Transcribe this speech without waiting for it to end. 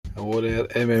Hello there,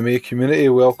 MMA community.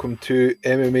 Welcome to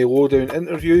MMA Lowdown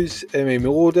interviews. MMA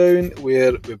Lowdown,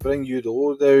 where we bring you the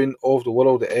lowdown of the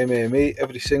world of MMA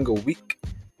every single week.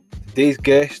 Today's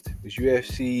guest was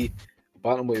UFC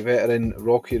bantamweight veteran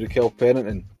Rocky Raquel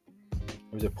Pennington.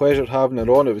 It was a pleasure having her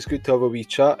on. It was good to have a wee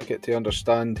chat, get to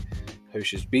understand how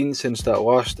she's been since that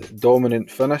last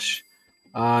dominant finish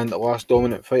and the last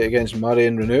dominant fight against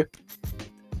Marion Reneau.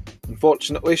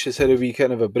 Unfortunately, she's had a wee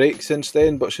kind of a break since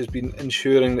then, but she's been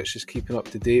ensuring that she's keeping up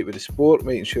to date with the sport,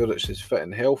 making sure that she's fit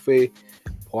and healthy.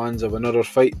 Plans of another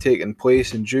fight taking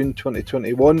place in June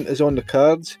 2021 is on the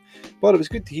cards, but it was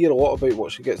good to hear a lot about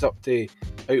what she gets up to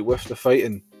out with the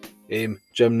fighting.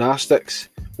 Gymnastics,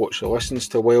 what she listens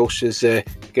to while she's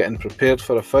getting prepared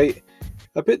for a fight.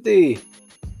 About the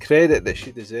credit that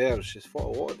she deserves. She's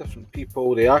fought a lot of different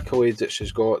people, the accolades that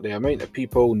she's got, the amount of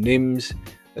people, names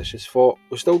that she's fought.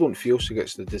 We still don't feel she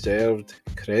gets the deserved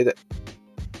credit.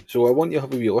 So I want you to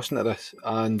have a wee listen to this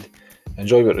and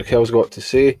enjoy what Raquel's got to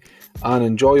say, and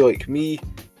enjoy, like me,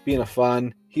 being a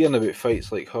fan, hearing about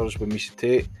fights like hers with Miesha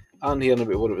Tate, and hearing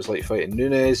about what it was like fighting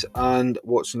Nunes and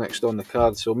what's next on the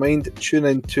card. So mind tune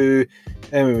into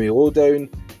MMA Lowdown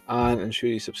and ensure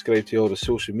you subscribe to all the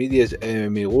social medias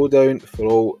MMA Lowdown for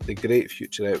all the great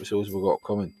future episodes we've got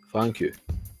coming. Thank you.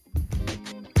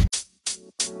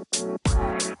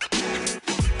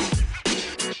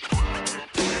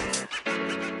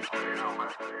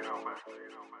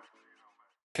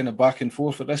 Kind of back and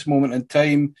forth at this moment in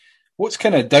time. What's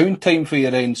kind of downtime for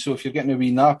your end? So if you're getting a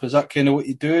wee nap, is that kind of what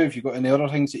you do? Have you got any other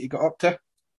things that you got up to?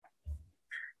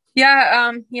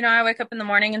 Yeah, I wake up in the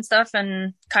morning and stuff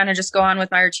and kind of just go on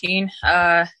with my routine.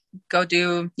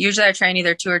 Usually I train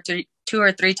either two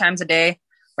or three times a day.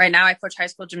 Right now I coach high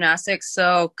school gymnastics,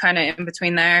 so kind of in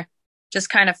between there, just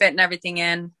kind of fitting everything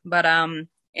in. But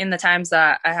in the times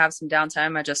that I have some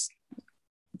downtime, I just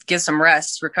give some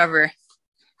rest, recover.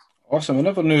 Awesome. I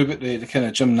never knew about the kind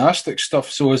of gymnastics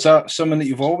stuff. So is that something that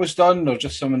you've always done, or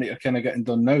just something that you're kind of getting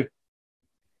done now?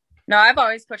 No, I've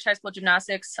always coached high school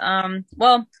gymnastics.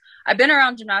 Well, I've been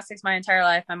around gymnastics my entire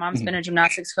life. My mom's been a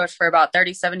gymnastics coach for about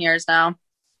 37 years now.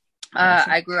 Awesome.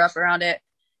 I grew up around it.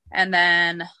 And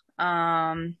then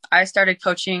I started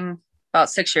coaching about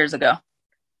 6 years ago.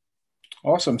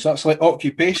 Awesome. So that's like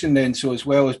occupation then. So as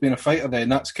well as being a fighter then,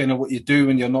 that's kind of what you do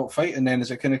when you're not fighting then as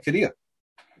a kind of career?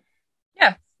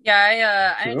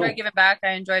 Yeah, I Cool. enjoy giving back.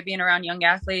 I enjoy being around young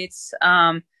athletes.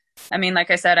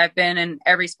 Like I said, I've been in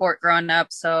every sport growing up.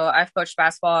 So I've coached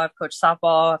basketball, I've coached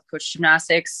softball, I've coached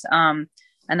gymnastics, and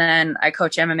then I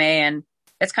coach MMA, and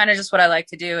it's kind of just what I like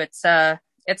to do. It's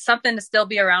something to still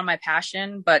be around my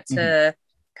passion, but to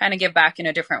kind of give back in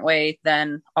a different way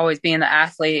than always being the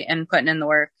athlete and putting in the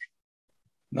work.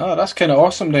 No, that's kind of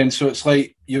awesome then. So it's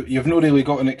like you've not really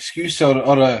got an excuse or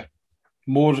a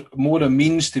more a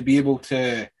means to be able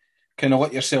to kind of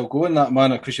let yourself go in that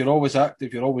manner, because you're always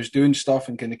active, you're always doing stuff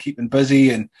and kind of keeping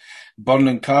busy and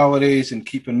burning calories and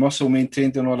keeping muscle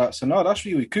maintained and all that. So no, that's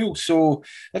really cool. So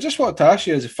I just wanted to ask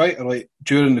you, as a fighter, like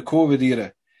during the COVID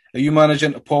era, are you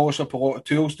managing to polish up a lot of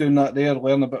tools doing that there,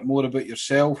 learn a bit more about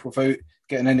yourself without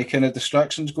getting any kind of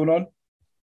distractions going on?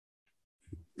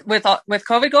 With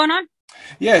COVID going on?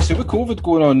 Yeah, so with COVID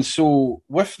going on, so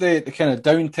with the kind of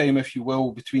downtime, if you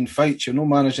will, between fights, you're not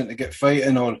managing to get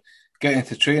fighting or get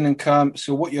into training camp.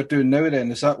 So what you're doing now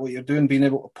then, is that what you're doing, being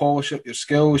able to polish up your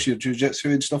skills, your jiu-jitsu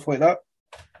and stuff like that?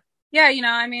 Yeah,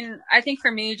 I think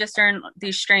for me, just during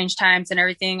these strange times and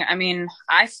everything,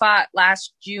 I fought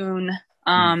last June.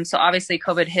 So obviously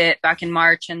COVID hit back in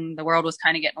March and the world was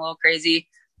kind of getting a little crazy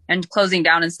and closing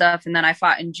down and stuff. And then I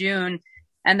fought in June.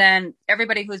 And then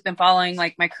everybody who's been following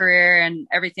like my career and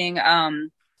everything,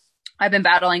 I've been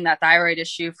battling that thyroid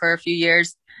issue for a few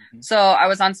years. So I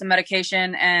was on some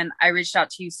medication and I reached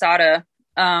out to USADA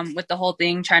with the whole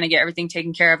thing, trying to get everything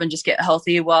taken care of and just get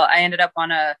healthy. Well, I ended up on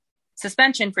a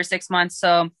suspension for 6 months.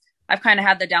 So I've kind of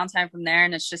had the downtime from there,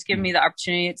 and it's just given me the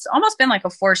opportunity. It's almost been like a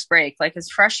forced break. Like,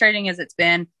 as frustrating as it's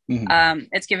been,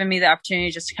 it's given me the opportunity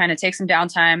just to kind of take some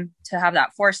downtime, to have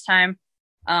that forced time,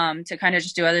 to kind of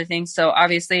just do other things. So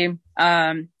obviously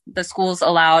the schools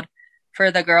allowed for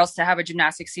the girls to have a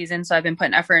gymnastics season. So I've been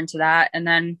putting effort into that, and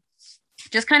then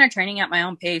just kind of training at my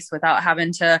own pace without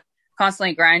having to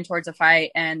constantly grind towards a fight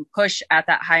and push at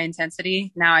that high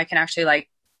intensity. Now I can actually like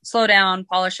slow down,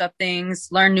 polish up things,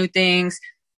 learn new things,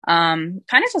 kind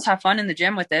of just have fun in the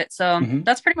gym with it. So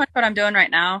that's pretty much what I'm doing right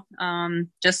now.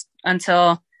 Just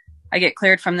until I get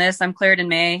cleared from this. I'm cleared in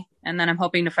May, and then I'm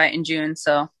hoping to fight in June.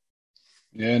 So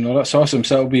yeah, no, that's awesome.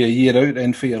 So that'll be a year out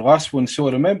then for your last one. So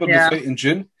I remember the fight in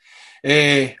June.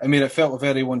 It felt a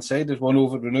very one-sided one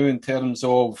over Reneau in terms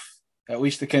of at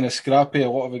least the kind of scrappy, a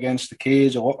lot of against the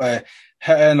cage, a lot of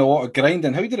hitting, a lot of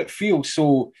grinding. How did it feel?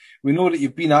 So we know that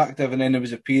you've been active, and then there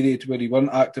was a period where you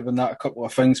weren't active, and that a couple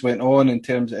of things went on in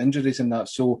terms of injuries and that.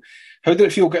 So how did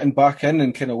it feel getting back in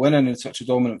and kind of winning in such a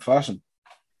dominant fashion?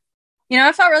 You know,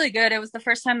 it felt really good. It was the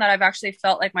first time that I've actually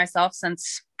felt like myself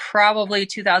since probably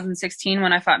 2016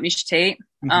 when I fought Miesha Tate.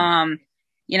 Mm-hmm.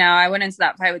 You know, I went into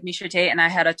that fight with Miesha Tate and I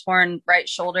had a torn right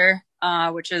shoulder,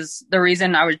 which is the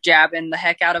reason I was jabbing the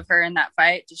heck out of her in that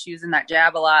fight, just using that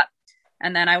jab a lot.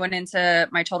 And then I went into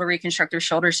my total reconstructive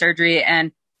shoulder surgery,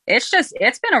 and it's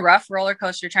been a rough roller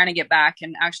coaster trying to get back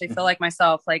and actually feel like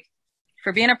myself. Like,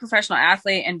 for being a professional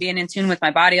athlete and being in tune with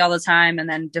my body all the time, and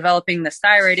then developing this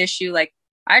thyroid issue, like,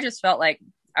 I just felt like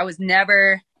I was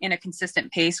never in a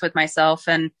consistent pace with myself.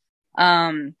 And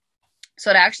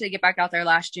so to actually get back out there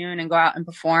last June and go out and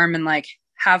perform and like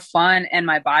have fun, and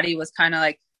my body was kind of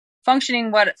like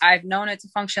functioning what I've known it to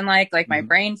function like my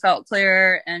brain felt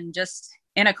clearer and just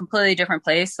in a completely different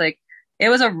place. Like, it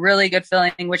was a really good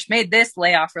feeling, which made this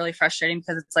layoff really frustrating,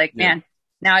 because it's like, man,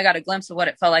 now I got a glimpse of what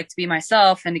it felt like to be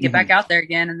myself and to get back out there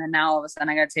again. And then now all of a sudden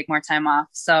I got to take more time off.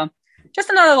 So just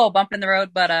another little bump in the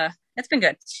road, but it's been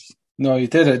good. No, you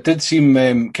did. It did seem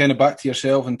kind of back to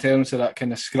yourself in terms of that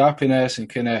kind of scrappiness, and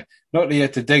kind of not that you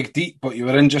had to dig deep, but you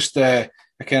were in just a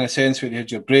kind of sense where you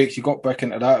had your breaks. You got back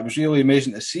into that. It was really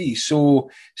amazing to see. So,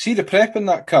 see the prep in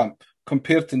that camp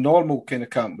compared to normal kind of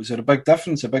camp. Was there a big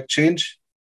difference, a big change?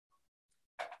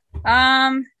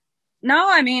 No,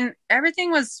 I mean,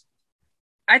 everything was,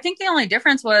 I think the only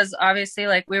difference was obviously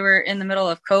like we were in the middle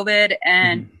of COVID,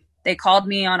 and they called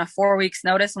me on a 4 weeks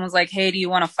notice and was like, hey, do you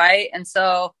want to fight? And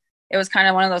so it was kind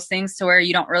of one of those things to where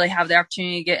you don't really have the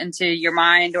opportunity to get into your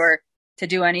mind or to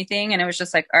do anything. And it was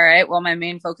just like, all right, well, my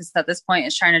main focus at this point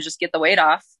is trying to just get the weight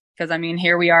off. Because I mean,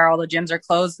 here we are, all the gyms are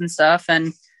closed and stuff.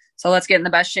 And so let's get in the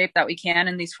best shape that we can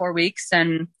in these 4 weeks,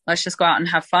 and let's just go out and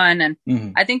have fun.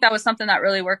 And I think that was something that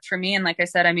really worked for me. And like I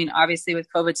said, I mean, obviously with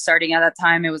COVID starting at that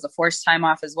time, it was a forced time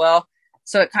off as well.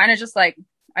 So it kind of just like,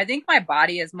 I think my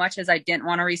body, as much as I didn't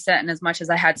want to reset and as much as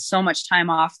I had so much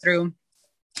time off through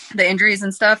the injuries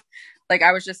and stuff, like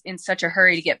I was just in such a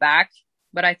hurry to get back.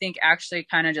 But I think actually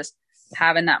kind of just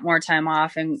having that more time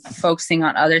off and focusing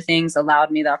on other things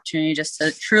allowed me the opportunity just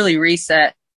to truly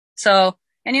reset. So,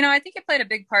 and, you know, I think it played a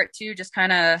big part too, just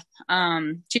kind of,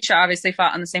 Tecia obviously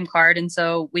fought on the same card. And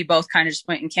so we both kind of just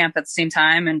went in camp at the same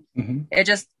time. And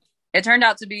it turned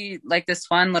out to be like this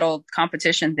fun little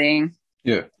competition thing.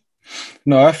 Yeah.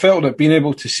 No, I felt it, being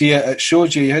able to see it. It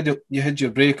showed you had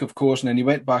your break, of course, and then you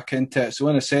went back into it. So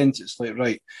in a sense, it's like,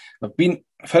 right,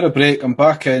 I've had a break, I'm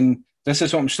back in. This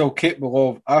is what I'm still capable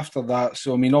of after that.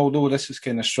 So I mean, although this is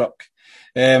kind of struck,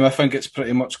 I think it's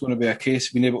pretty much going to be a case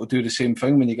of being able to do the same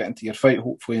thing when you get into your fight,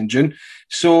 hopefully in June.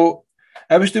 So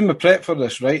I was doing my prep for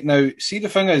this right now. See, the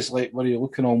thing is, like, when you're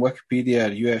looking on Wikipedia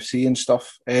or UFC and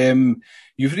stuff,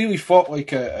 you've really fought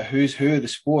like a who's who of the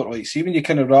sport. Like, see, when you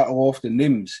kind of rattle off the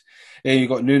names, you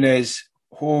got Nunes,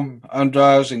 Holm,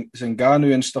 Andrade, and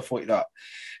Ngannou and stuff like that.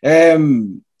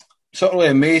 Certainly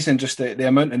amazing, just the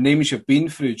amount of names you've been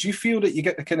through. Do you feel that you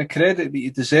get the kind of credit that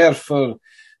you deserve for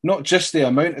not just the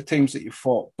amount of times that you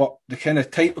fought, but the kind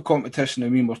of type of competition? I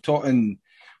mean, we're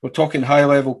talking high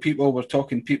level people. We're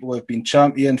talking people who have been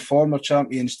champions, former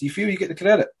champions. Do you feel you get the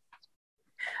credit?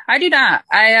 I do not.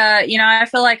 I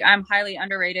feel like I'm highly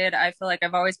underrated. I feel like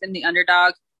I've always been the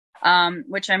underdog,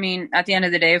 which, I mean, at the end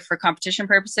of the day, for competition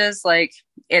purposes, like,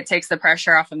 it takes the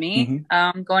pressure off of me,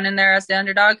 going in there as the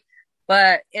underdog.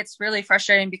 But it's really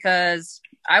frustrating because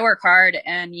I work hard,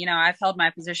 and, you know, I've held my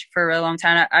position for a really long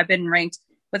time. I've been ranked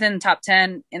within the top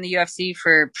 10 in the UFC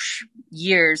for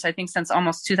years, I think since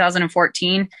almost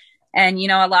 2014. And, you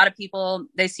know, a lot of people,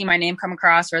 they see my name come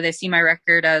across, or they see my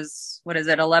record as,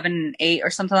 11-8 or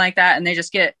something like that. And they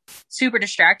just get super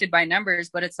distracted by numbers.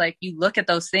 But it's like, you look at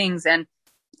those things, and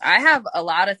I have a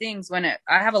lot of things I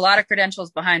have a lot of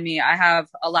credentials behind me. I have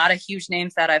a lot of huge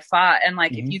names that I've fought. And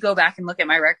like, if you go back and look at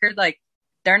my record, like,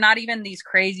 they're not even these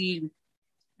crazy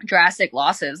drastic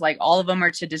losses. Like, all of them are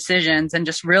to decisions and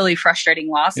just really frustrating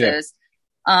losses.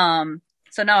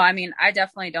 So no, I mean, I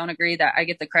definitely don't agree that I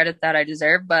get the credit that I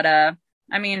deserve. But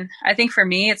I mean, I think for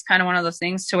me, it's kind of one of those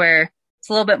things to where it's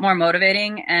a little bit more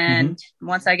motivating. And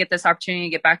once I get this opportunity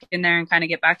to get back in there and kind of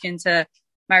get back into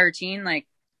my routine, like,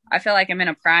 I feel like I'm in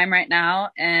a prime right now,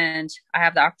 and I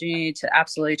have the opportunity to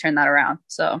absolutely turn that around.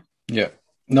 So yeah.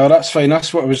 No, that's fine.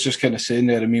 That's what I was just kind of saying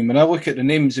there. I mean, when I look at the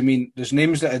names, I mean, there's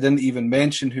names that I didn't even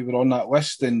mention who were on that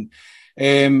list. And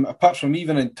apart from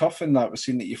even in Tough and that, we've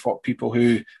seen that you fought people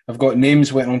who have got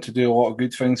names, went on to do a lot of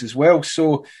good things as well.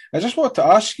 So I just wanted to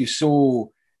ask you,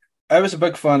 so I was a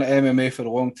big fan of MMA for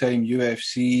a long time,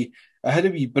 UFC. I had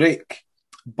a wee break,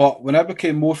 but when I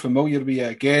became more familiar with you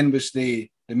again was the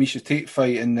Miesha Tate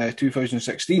fight in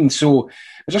 2016. So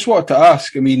I just wanted to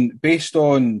ask, I mean, based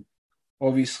on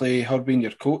obviously her being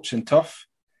your coach and tough,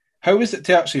 how was it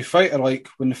to actually fight her? Like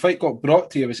when the fight got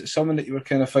brought to you, was it something that you were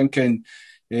kind of thinking,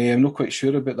 I'm not quite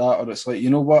sure about that, or it's like, you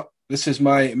know what, this is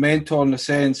my mentor in a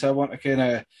sense. I want to kind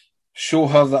of show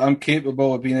her that I'm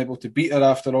capable of being able to beat her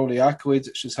after all the accolades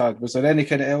that she's had. Was there any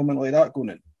kind of element like that going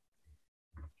in?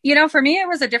 You know, for me, it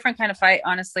was a different kind of fight,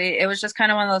 honestly. It was just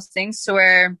kind of one of those things to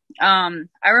where I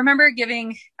remember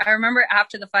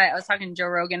after the fight, I was talking to Joe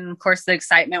Rogan. Of course, the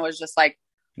excitement was just like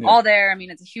all there. I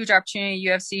mean, it's a huge opportunity.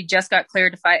 UFC just got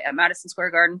cleared to fight at Madison Square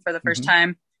Garden for the first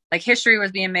time. Like history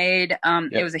was being made.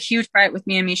 It was a huge fight with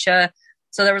me and Miesha.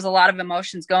 So there was a lot of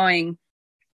emotions going.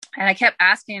 And I kept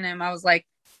asking him, I was like,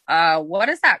 what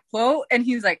is that quote? And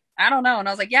he was like, I don't know. And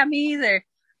I was like, yeah, me either.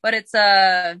 But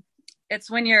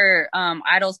it's when your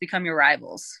idols become your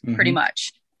rivals, pretty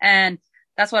much. And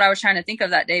that's what I was trying to think of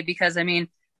that day, because I mean,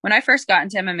 when I first got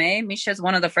into MMA, Miesha is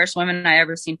one of the first women I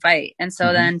ever seen fight. And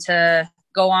so then to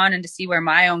go on and to see where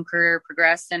my own career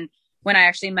progressed, and when I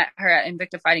actually met her at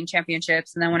Invicta Fighting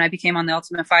Championships, and then when I became on The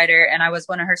Ultimate Fighter and I was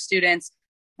one of her students,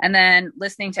 and then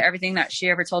listening to everything that she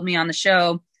ever told me on the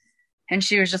show, and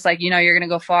she was just like, you know, you're going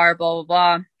to go far, blah,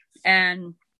 blah, blah.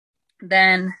 And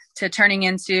then to turning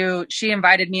into, she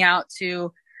invited me out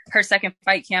to her second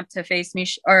fight camp to face me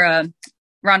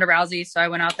Ronda Rousey. So I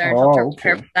went out there and helped her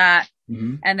prepare for that.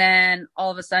 And then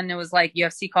all of a sudden it was like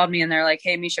UFC called me and they're like,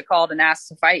 hey, Miesha called and asked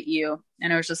to fight you.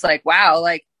 And it was just like, wow,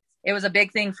 like it was a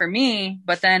big thing for me.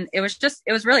 But then it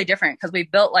was really different because we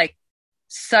built like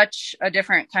such a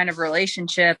different kind of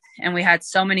relationship and we had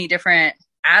so many different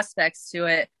aspects to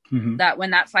it that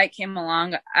when that fight came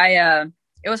along,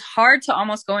 it was hard to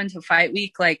almost go into fight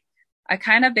week. Like I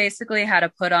kind of basically had to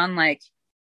put on like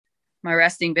my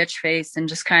resting bitch face and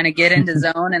just kind of get into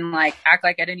zone and like act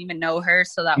like I didn't even know her.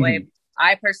 So that way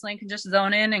I personally can just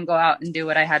zone in and go out and do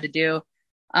what I had to do.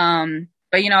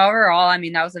 But you know, overall, I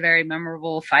mean, that was a very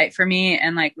memorable fight for me.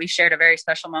 And like, we shared a very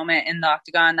special moment in the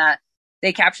octagon that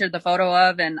they captured the photo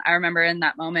of. And I remember in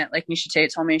that moment, like Miesha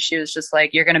Tate told me, she was just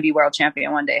like, you're going to be world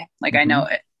champion one day. Like, I know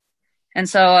it. And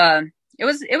so, it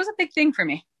was a big thing for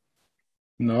me.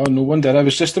 No wonder. I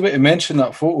was just about to mention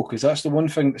that photo because that's the one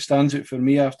thing that stands out for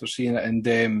me after seeing it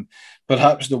and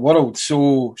perhaps the world.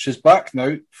 So she's back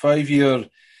now, 5-year.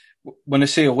 When I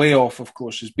say a layoff, of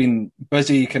course, she's been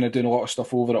busy kind of doing a lot of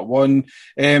stuff over at one.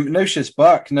 Now she's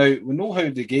back. Now, we know how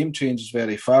the game changes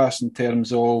very fast in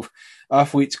terms of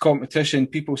athletes, competition,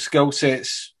 people's skill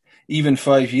sets, even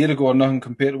 5 years ago are nothing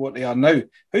compared to what they are now. How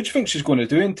do you think she's going to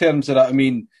do in terms of that? I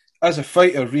mean, as a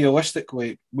fighter,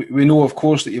 realistically, we know, of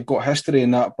course, that you've got history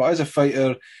in that, but as a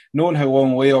fighter, knowing how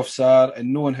long layoffs are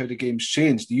and knowing how the game's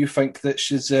changed, do you think that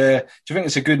do you think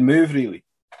it's a good move, really?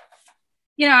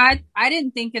 You know, I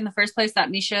didn't think in the first place that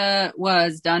Miesha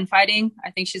was done fighting.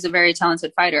 I think she's a very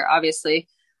talented fighter, obviously.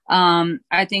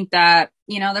 I think that,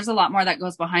 you know, there's a lot more that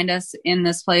goes behind us in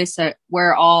this place that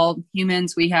we're all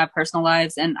humans. We have personal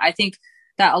lives. And I think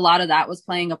that a lot of that was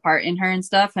playing a part in her and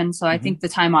stuff. And so I think the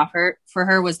time off for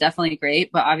her was definitely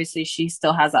great, but obviously she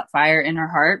still has that fire in her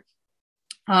heart.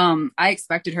 I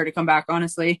expected her to come back,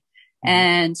 honestly.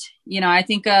 And, you know, I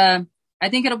think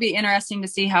it'll be interesting to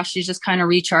see how she's just kind of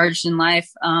recharged in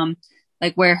life.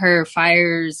 Like where her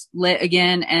fire's lit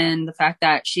again and the fact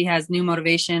that she has new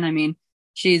motivation. I mean,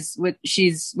 she's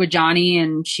with Johnny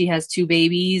and she has 2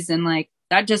 babies and like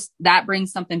that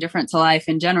brings something different to life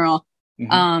in general.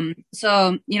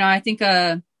 So, you know, I think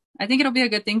it'll be a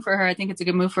good thing for her. I think it's a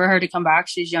good move for her to come back.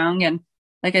 She's young. And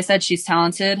like I said, she's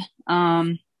talented.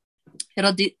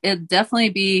 It'll definitely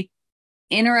be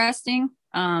interesting,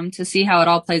 to see how it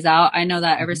all plays out. I know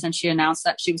that ever since she announced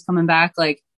that she was coming back,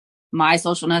 like my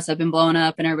social nets have been blowing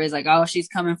up and everybody's like, oh, she's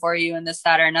coming for you and this,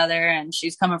 that, or another. And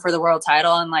she's coming for the world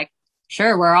title. And like,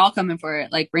 sure, we're all coming for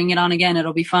it. Like bring it on again.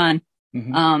 It'll be fun.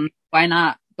 Why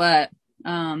not? But,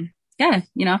 yeah,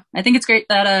 you know, I think it's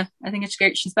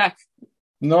great she's back.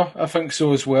 No, I think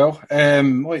so as well.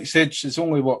 Like you said, she's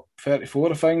only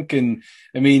 34, I think, and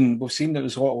I mean we've seen that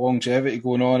there's a lot of longevity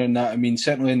going on in that. I mean,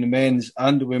 certainly in the men's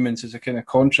and the women's, there's a kind of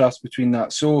contrast between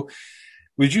that. So,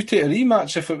 would you take a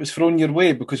rematch if it was thrown your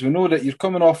way? Because we know that you're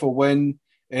coming off a win.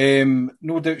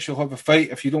 No doubt she'll have a fight.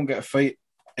 If you don't get a fight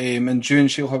in June,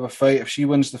 she'll have a fight. If she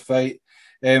wins the fight.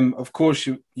 Of course,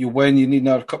 you win. You need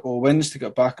another couple of wins to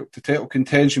get back up to title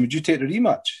contention. Would you take the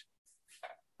rematch?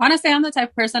 Honestly, I'm the type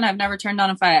of person I've never turned down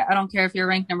a fight. I don't care if you're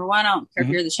ranked number 1. I don't care if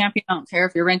you're the champion. I don't care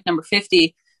if you're ranked number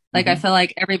 50. Like, I feel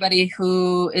like everybody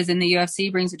who is in the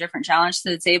UFC brings a different challenge to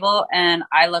the table, and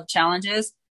I love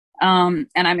challenges. And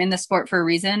I'm in the sport for a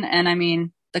reason. And I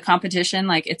mean, the competition,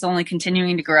 like it's only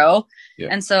continuing to grow. Yeah.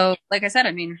 And so, like I said,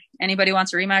 I mean, anybody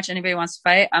wants a rematch, anybody wants to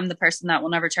fight. I'm the person that will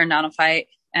never turn down a fight.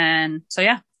 And so,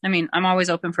 yeah, I mean, I'm always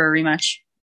open for a rematch.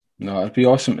 No, it'd be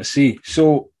awesome to see.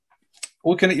 So,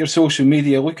 looking at your social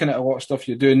media, looking at a lot of stuff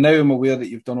you're doing now, I'm aware that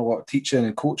you've done a lot of teaching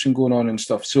and coaching going on and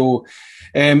stuff. So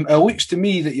it looks to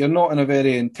me that you're not in a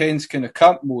very intense kind of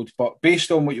camp mode, but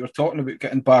based on what you were talking about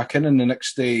getting back in the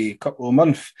next couple of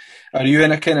months, are you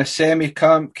in a kind of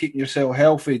semi-camp, keeping yourself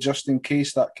healthy just in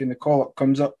case that kind of call-up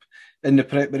comes up in the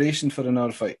preparation for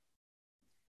another fight?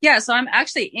 Yeah, so I'm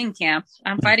actually in camp.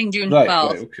 I'm fighting June 12th.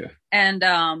 Right, okay.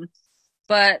 And,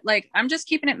 but like, I'm just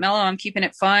keeping it mellow. I'm keeping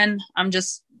it fun. I'm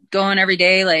just going every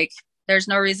day. Like there's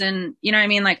no reason, you know what I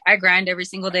mean? Like I grind every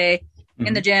single day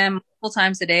in the gym multiple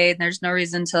times a day. There's no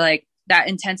reason to like that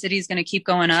intensity is going to keep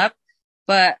going up,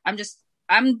 but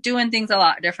I'm doing things a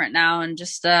lot different now and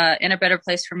just, in a better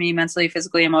place for me mentally,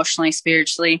 physically, emotionally,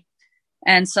 spiritually.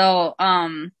 And so,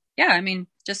 yeah, I mean,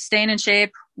 just staying in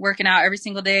shape, working out every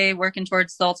single day, working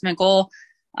towards the ultimate goal,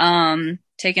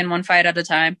 taking one fight at a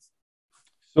time.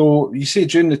 So you say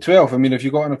June the 12th. I mean, have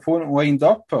you got an opponent lined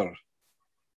up or?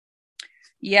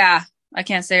 Yeah, I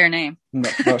can't say her name. No,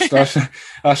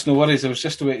 that's no worries. I was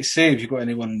just about to say, if you've got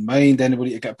anyone in mind,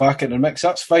 anybody to get back in the mix,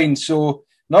 that's fine. So,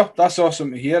 no, that's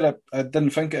awesome to hear. I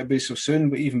didn't think it'd be so soon,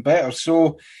 but even better.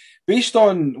 So, based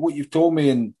on what you've told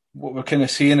me and what we're kind of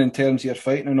seeing in terms of your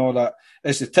fighting and all that,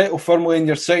 is the title firmly in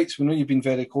your sights? We know you've been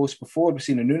very close before. We've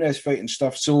seen a Nunes fight and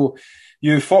stuff. So,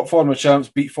 you fought former champs,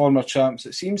 beat former champs.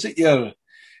 It seems that you're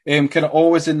kind of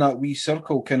always in that wee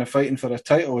circle, kind of fighting for a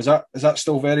title. Is that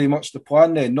still very much the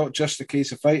plan then? Not just a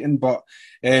case of fighting, but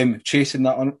chasing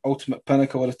that ultimate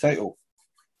pinnacle of the title.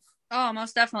 Oh,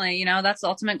 most definitely. You know, that's the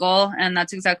ultimate goal, and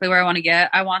that's exactly where I want to get.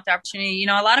 I want the opportunity. You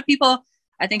know, a lot of people,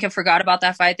 I think, have forgot about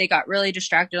that fight. They got really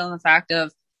distracted on the fact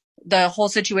of the whole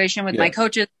situation with my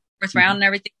coaches, fourth round and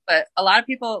everything. But a lot of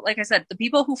people, like I said, the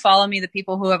people who follow me, the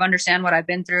people who have understand what I've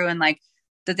been through and like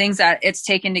the things that it's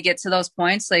taken to get to those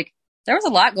points, like there was a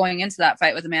lot going into that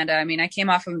fight with Amanda. I mean, I came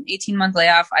off of an 18-month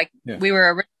layoff. We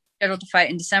were originally scheduled to fight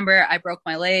in December. I broke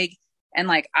my leg and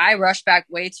like I rushed back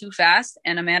way too fast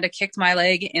and Amanda kicked my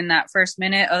leg in that first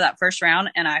minute of that first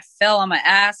round and I fell on my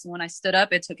ass. And when I stood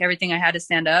up, it took everything I had to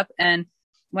stand up. And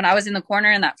when I was in the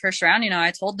corner in that first round, you know,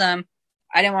 I told them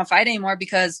I didn't want to fight anymore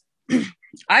because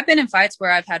I've been in fights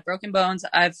where I've had broken bones.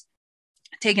 I've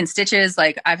taken stitches,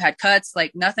 like I've had cuts,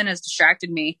 like nothing has distracted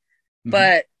me.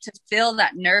 But to feel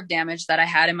that nerve damage that I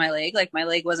had in my leg, like my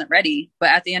leg wasn't ready. But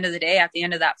at the end of the day, at the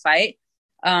end of that fight,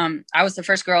 I was the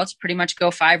first girl to pretty much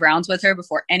go 5 rounds with her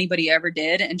before anybody ever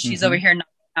did. And she's over here knocking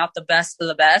out the best of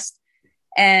the best.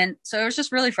 And so it was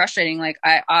just really frustrating. Like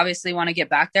I obviously want to get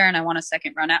back there and I want a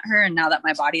second run at her. And now that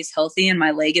my body is healthy and my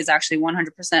leg is actually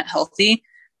 100% healthy,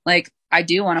 like I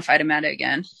do want to fight Amanda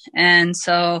again. And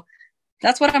so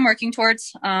that's what I'm working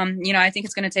towards. You know, I think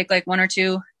it's going to take like 1 or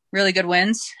 2 really good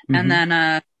wins. And then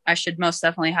I should most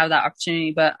definitely have that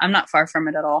opportunity, but I'm not far from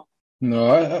it at all.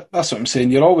 No, that's what I'm saying.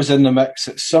 You're always in the mix.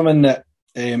 It's something that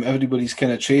everybody's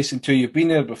kind of chasing to. You've been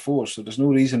there before, so there's no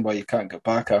reason why you can't get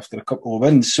back after a couple of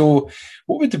wins. So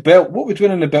what would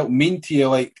winning the belt mean to you,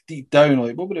 like deep down?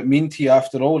 Like what would it mean to you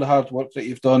after all the hard work that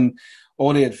you've done,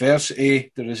 all the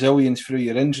adversity, the resilience through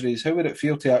your injuries? How would it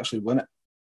feel to actually win it?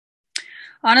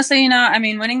 Honestly, you know, I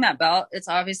mean, winning that belt, it's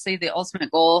obviously the ultimate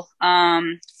goal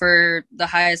for the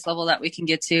highest level that we can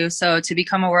get to. So to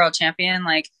become a world champion,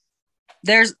 like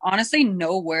there's honestly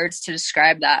no words to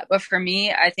describe that. But for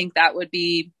me, I think that would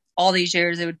be all these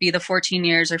years. It would be the 14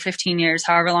 years or 15 years,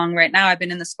 however long right now. I've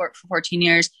been in the sport for 14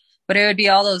 years, but it would be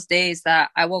all those days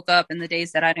that I woke up and the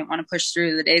days that I didn't want to push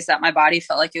through, the days that my body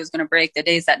felt like it was going to break, the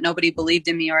days that nobody believed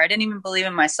in me or I didn't even believe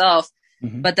in myself.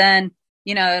 But then,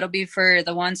 you know, it'll be for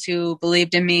the ones who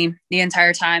believed in me the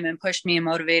entire time and pushed me and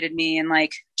motivated me and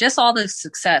like just all the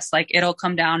success, like it'll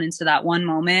come down into that one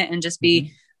moment and just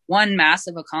be one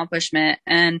massive accomplishment.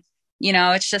 And, you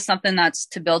know, it's just something that's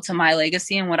to build to my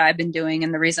legacy and what I've been doing.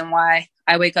 And the reason why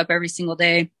I wake up every single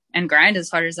day and grind as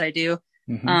hard as I do.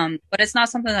 But it's not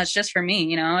something that's just for me,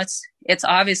 you know, it's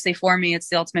obviously for me, it's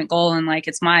the ultimate goal and like,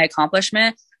 it's my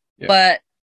accomplishment, but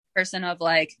person of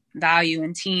like value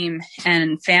and team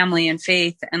and family and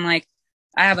faith. And like,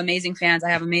 I have amazing fans. I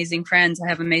have amazing friends. I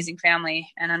have amazing family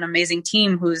and an amazing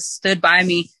team who's stood by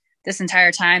me this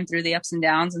entire time through the ups and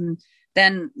downs. And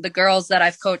then the girls that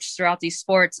I've coached throughout these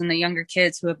sports and the younger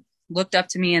kids who have looked up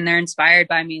to me and they're inspired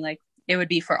by me, like it would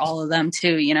be for all of them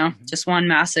too, you know, just one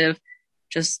massive,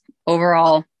 just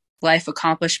overall life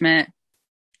accomplishment.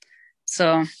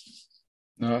 So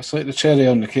no, it's like the cherry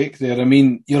on the cake there. I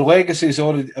mean, your legacy is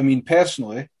already, I mean,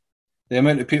 personally, the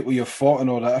amount of people you've fought and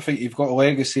all that. I think you've got a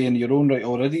legacy in your own right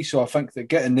already. So I think that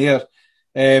getting there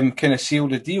kind of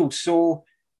sealed the deal. So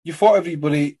you fought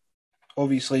everybody.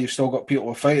 Obviously, you've still got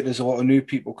people to fight. There's a lot of new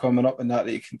people coming up and that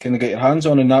you can kind of get your hands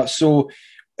on and that. So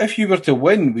if you were to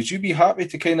win, would you be happy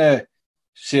to kind of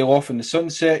sail off in the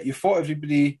sunset? You fought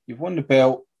everybody. You've won the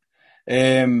belt.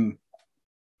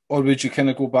 Or would you kind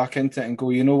of go back into it and go,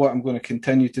 you know what, I'm going to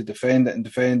continue to defend it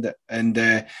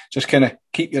and just kind of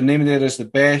keep your name there as the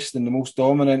best and the most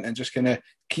dominant and just kind of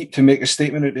keep to make a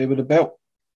statement out there with the belt?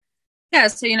 Yeah,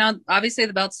 so, obviously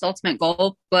the belt's the ultimate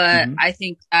goal, but I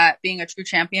think that being a true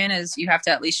champion is you have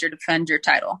to at least defend your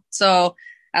title. So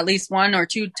at least 1 or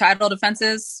 2 title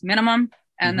defenses minimum,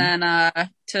 and then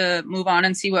to move on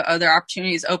and see what other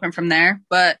opportunities open from there.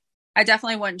 But I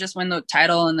definitely wouldn't just win the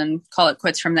title and then call it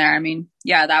quits from there. I mean,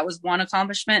 yeah, that was one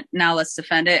accomplishment. Now let's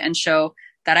defend it and show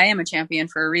that I am a champion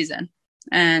for a reason.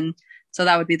 And so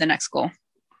that would be the next goal.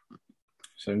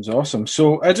 Sounds awesome.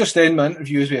 So I just end my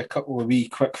interviews with a couple of wee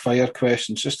quick fire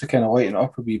questions just to kind of lighten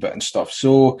up a wee bit and stuff.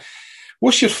 So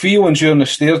what's your feeling during the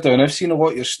stare down? I've seen a lot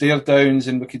of your stare downs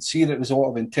and we could see that there's a lot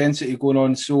of intensity going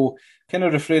on. So kind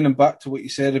of refraining back to what you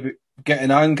said about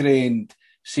getting angry and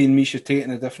seeing Miesha Tate in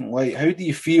a different light. How do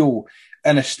you feel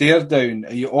in a stare down?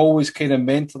 Are you always kind of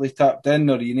mentally tapped in,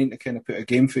 or you need to kind of put a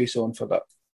game face on for that?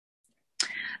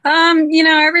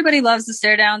 Everybody loves the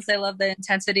stare downs. They love the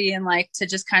intensity and like to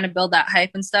just kind of build that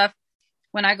hype and stuff.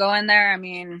 When I go in there, I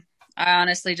mean, I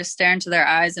honestly just stare into their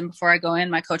eyes. And before I go in,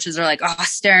 my coaches are like, oh,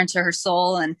 stare into her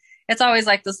soul. And it's always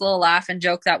like this little laugh and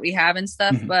joke that we have and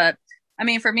stuff. But I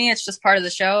mean, for me, it's just part of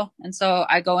the show. And so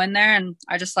I go in there and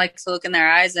I just like to look in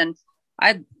their eyes, and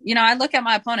I look at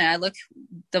my opponent. I look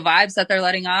the vibes that they're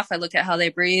letting off. I look at how they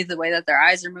breathe, the way that their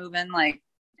eyes are moving,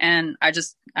 and I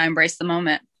embrace the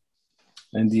moment.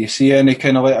 And do you see any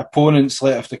kind of like opponents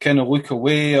like if they kind of look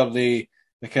away or they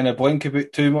kind of blink a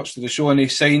bit too much? Do they show any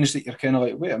signs that you're kind of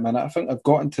like, wait a minute, I think I've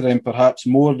gotten to them perhaps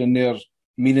more than they're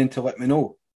meaning to let me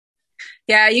know?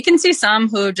 Yeah, you can see some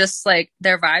who just like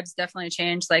their vibes definitely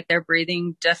change. Like their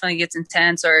breathing definitely gets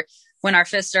intense, or when our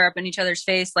fists are up in each other's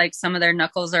face, like some of their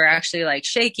knuckles are actually like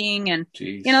shaking, and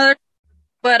Jeez.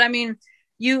 but I mean,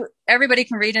 everybody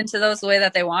can read into those the way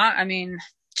that they want. I mean,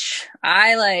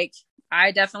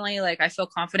 I definitely I feel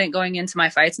confident going into my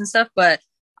fights and stuff, but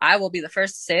I will be the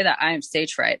first to say that I am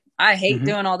stage fright. I hate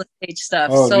doing all the stage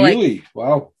stuff. Oh, so really?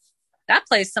 Wow. That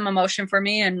plays some emotion for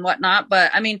me and whatnot.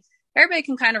 But I mean, everybody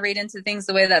can kind of read into things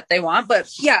the way that they want. But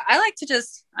yeah, I like to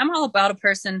I'm all about a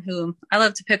person who I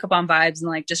love to pick up on vibes and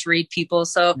like just read people.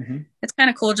 So it's kind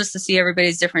of cool just to see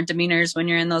everybody's different demeanors when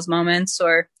you're in those moments.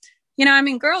 Or, I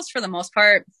mean, girls for the most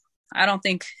part, I don't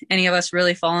think any of us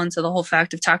really fall into the whole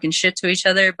fact of talking shit to each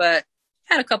other, but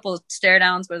had a couple of stare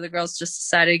downs where the girls just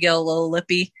decided to get a little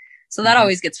lippy. So that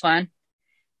always gets fun.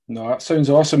 No, that sounds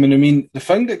awesome. And I mean, the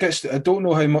thing that I don't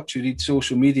know how much you read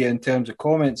social media in terms of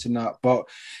comments and that, but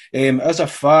as a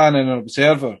fan and an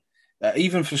observer, it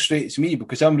even frustrates me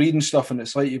because I'm reading stuff and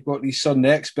it's like you've got these sudden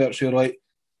experts who are like,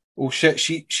 oh shit,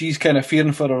 she's kind of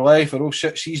fearing for her life, or oh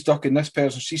shit, she's ducking this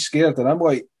person, she's scared. And I'm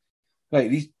like,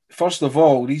 right, first of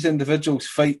all, these individuals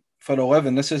fight for a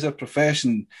living. This is a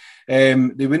profession. They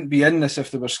wouldn't be in this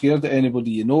if they were scared of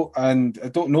anybody, And I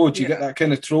don't know, do you get that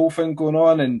kind of troll thing going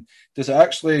on? And does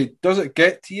it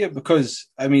get to you? Because,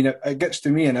 I mean, it gets to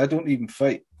me and I don't even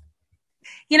fight.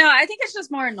 I think it's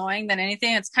just more annoying than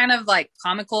anything. It's kind of like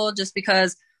comical just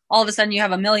because all of a sudden you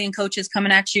have a million coaches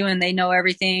coming at you and they know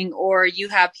everything, or you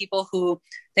have people who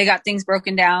they got things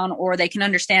broken down, or they can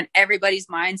understand everybody's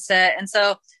mindset. And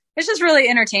so it's just really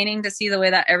entertaining to see the way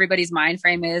that everybody's mind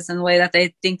frame is and the way that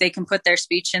they think they can put their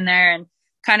speech in there and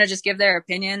kind of just give their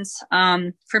opinions.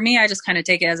 For me, I just kind of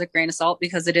take it as a grain of salt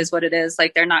because it is what it is.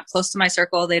 Like, they're not close to my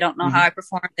circle. They don't know how I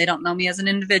perform. They don't know me as an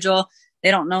individual. They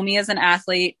don't know me as an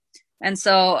athlete. And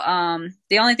so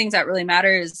the only things that really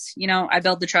matter is, I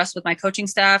build the trust with my coaching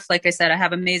staff. Like I said, I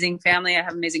have amazing family. I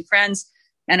have amazing friends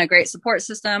and a great support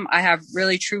system. I have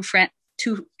really true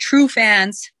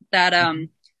fans that,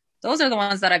 those are the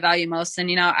ones that I value most.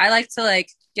 And, I like to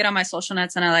get on my social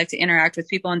nets and I like to interact with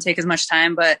people and take as much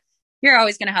time, but you're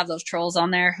always going to have those trolls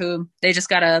on there who they just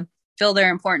got to feel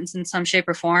their importance in some shape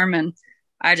or form. And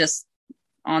I just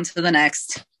on to the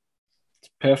next.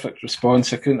 Perfect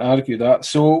response. I couldn't argue that.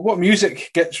 So what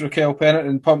music gets Raquel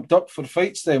Pennington pumped up for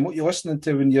fights then? What are you listening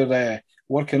to when you're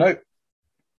working out?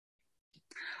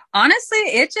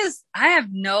 Honestly, I have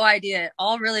no idea. It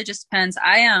all really just depends.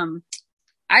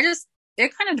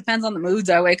 It kind of depends on the moods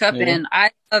I wake up in. I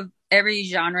love every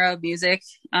genre of music.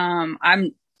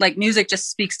 I'm like, music just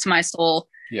speaks to my soul.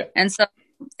 Yeah. And so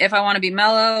if I want to be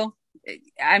mellow,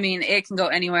 I mean, it can go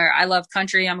anywhere. I love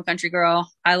country. I'm a country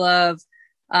girl. I love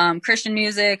Christian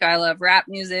music. I love rap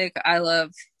music. I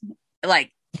love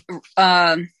like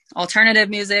alternative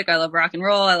music. I love rock and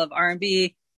roll. I love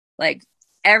R&B, like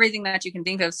everything that you can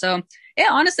think of. So it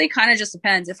honestly kind of just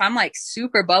depends. If I'm like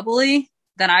super bubbly,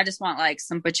 then I just want like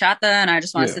some bachata and I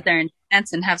just want to sit there and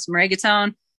dance and have some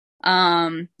reggaeton.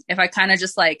 If I kind of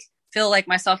just like feel like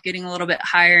myself getting a little bit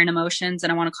higher in emotions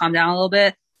and I want to calm down a little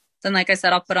bit, then like I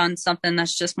said, I'll put on something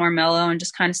that's just more mellow and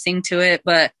just kind of sing to it.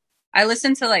 But I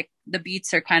listen to like the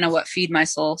beats are kind of what feed my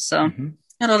soul. So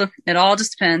it all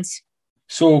just depends.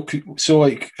 So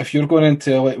like if you're going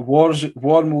into like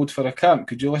war mode for a camp,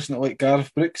 could you listen to like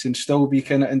Garth Brooks and still be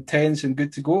kind of intense and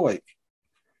good to go? Like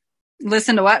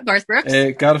listen to what? Garth Brooks?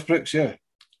 Garth Brooks, yeah.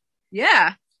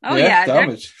 Yeah. Oh yeah.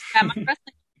 Damage. Yeah, my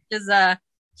wrestling is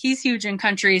he's huge in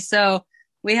country. So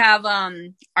we have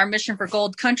our Mission for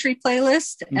Gold country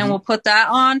playlist and we'll put that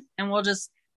on and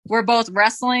we're both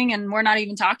wrestling and we're not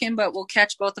even talking, but we'll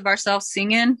catch both of ourselves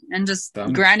singing and just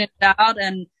grind it out.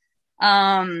 And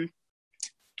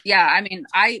yeah, I mean,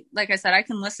 like I said, I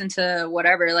can listen to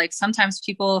whatever. Like sometimes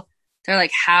people, they're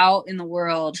like, how in the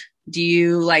world do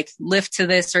you like lift to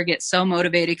this or get so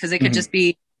motivated? Because it could just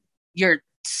be your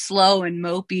slow and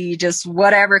mopey, just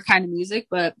whatever kind of music.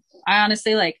 But I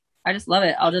honestly I just love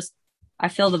it. I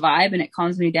feel the vibe and it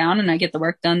calms me down and I get the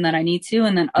work done that I need to.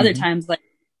 And then other times, like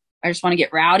I just want to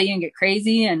get rowdy and get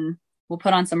crazy and we'll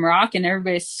put on some rock and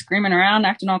everybody's screaming around,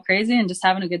 acting all crazy and just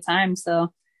having a good time.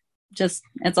 So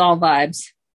it's all vibes.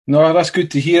 No, that's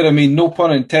good to hear. I mean, no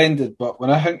pun intended, but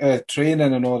when I think of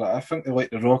training and all that, I think of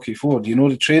like the Rocky Ford, you know,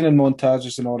 the training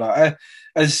montages and all that.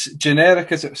 As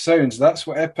generic as it sounds, that's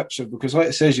what I picture because like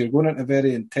it says, you're going into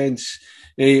very intense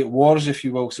wars, if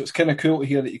you will. So it's kind of cool to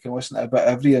hear that you can listen to a bit of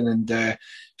everything and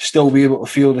still be able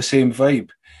to feel the same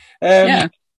vibe.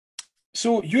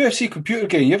 So UFC computer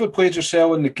game, you ever played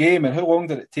yourself in the game and how long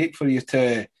did it take for you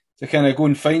to kind of go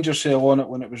and find yourself on it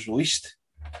when it was released?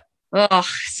 Oh,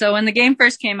 so when the game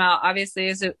first came out, obviously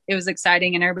it was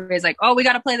exciting and everybody's like, oh, we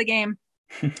got to play the game.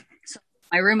 So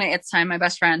my roommate at the time, my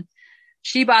best friend,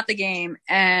 she bought the game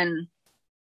and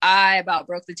I about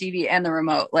broke the TV and the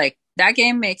remote. Like that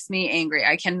game makes me angry.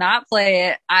 I cannot play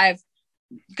it. I've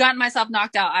gotten myself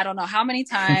knocked out. I don't know how many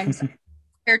times.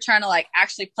 Here trying to like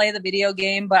actually play the video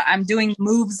game, but I'm doing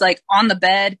moves like on the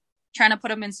bed, trying to put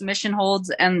them in submission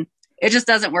holds and it just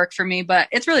doesn't work for me, but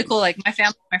it's really cool. Like my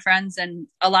family, my friends, and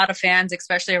a lot of fans,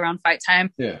 especially around fight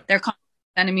time, they're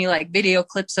sending me like video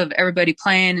clips of everybody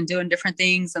playing and doing different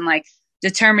things and like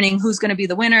determining who's going to be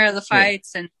the winner of the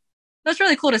fights. And that's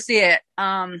really cool to see it.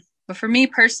 But for me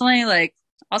personally, like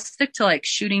I'll stick to like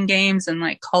shooting games and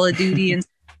like Call of Duty and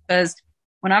because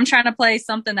when I'm trying to play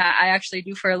something that I actually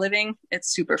do for a living,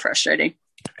 it's super frustrating.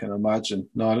 I can imagine.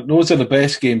 No, those are the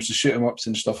best games. The shoot 'em ups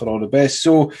and stuff are all the best.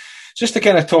 So just to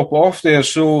kind of top off there,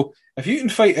 so if you can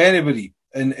fight anybody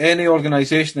in any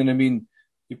organisation, and I mean,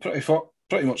 you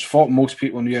pretty much fought most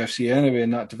people in the UFC anyway in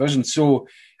that division. So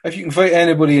if you can fight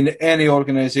anybody in any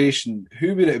organisation,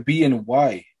 who would it be and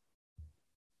why?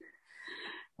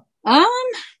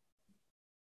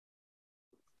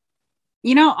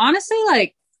 You know, honestly,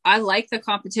 like I like the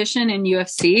competition in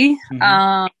UFC.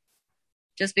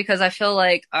 Just because I feel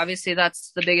like obviously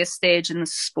that's the biggest stage in the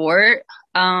sport.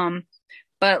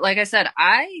 But like I said,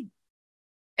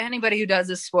 anybody who does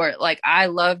this sport, like I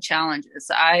love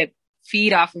challenges. I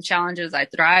feed off of challenges. I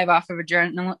thrive off of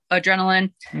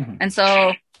adrenaline. And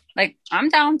so like I'm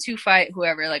down to fight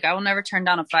whoever. Like I will never turn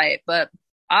down a fight. But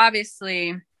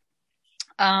obviously,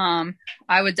 I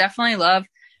would definitely love.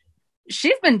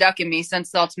 She's been ducking me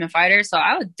since the Ultimate Fighter, so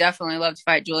I would definitely love to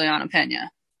fight Juliana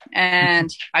Pena. And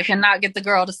I cannot get the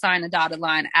girl to sign a dotted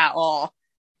line at all.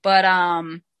 But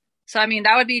so I mean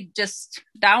that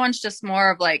one's just more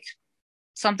of like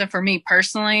something for me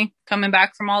personally coming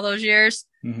back from all those years.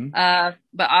 But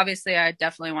obviously I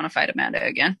definitely want to fight Amanda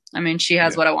again. I mean she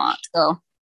has what I want. So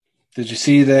did you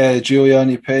see the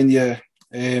Juliana Pena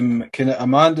kind of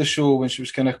Amanda show when she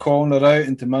was kind of calling her out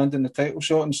and demanding the title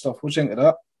shot and stuff? What do you think of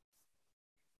that?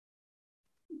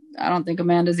 I don't think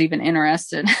Amanda's even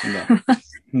interested.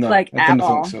 No, like I at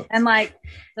all. So. And like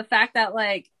the fact that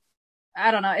like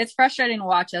I don't know, it's frustrating to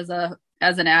watch as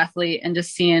an athlete and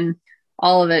just seeing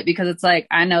all of it because it's like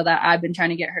I know that I've been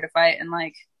trying to get her to fight and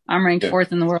like I'm ranked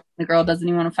 4th in the world. The girl doesn't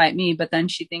even want to fight me, but then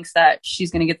she thinks that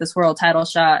she's going to get this world title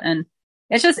shot, and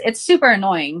it's super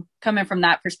annoying coming from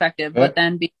that perspective. But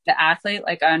then being the athlete,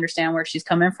 like I understand where she's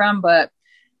coming from, but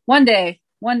one day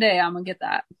I'm gonna get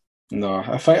that. No,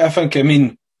 I think I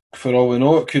mean. For all we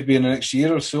know, it could be in the next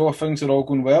year or so if things are all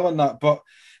going well in that. But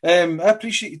I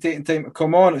appreciate you taking time to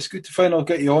come on. It's good to finally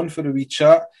get you on for a wee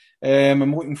chat.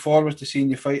 I'm looking forward to seeing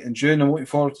you fight in June. I'm looking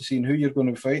forward to seeing who you're going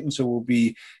to be fighting, so we'll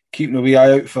be keeping a wee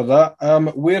eye out for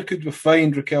that. Where could we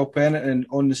find Raquel Pennington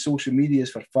on the social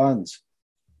medias for fans?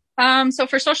 So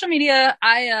for social media,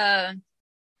 I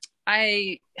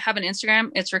have an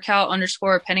Instagram. It's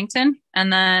Raquel_Pennington.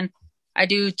 And then I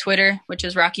do Twitter, which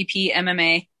is Rocky P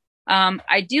MMA.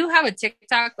 I do have a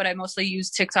TikTok, but I mostly use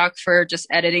TikTok for just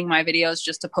editing my videos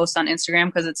just to post on Instagram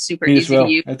because it's super easy to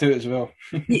use. I do it as well.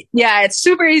 Yeah, it's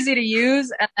super easy to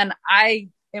use. And I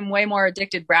am way more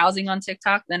addicted browsing on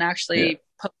TikTok than actually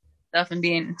posting stuff and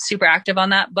being super active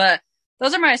on that. But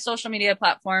those are my social media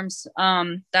platforms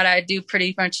that I do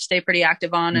pretty much stay pretty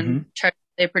active on and try to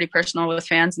stay pretty personal with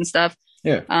fans and stuff.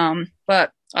 Yeah.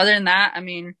 But other than that, I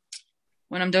mean,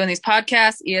 when I'm doing these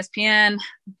podcasts, ESPN,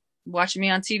 watching me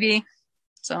on TV.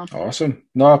 So awesome.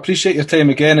 No, I appreciate your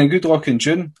time again and good luck in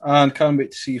June and can't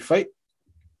wait to see you fight.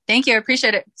 Thank you. I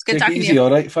appreciate it. It's good talking to you. All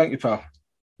right. Thank you, pal.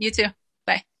 You too.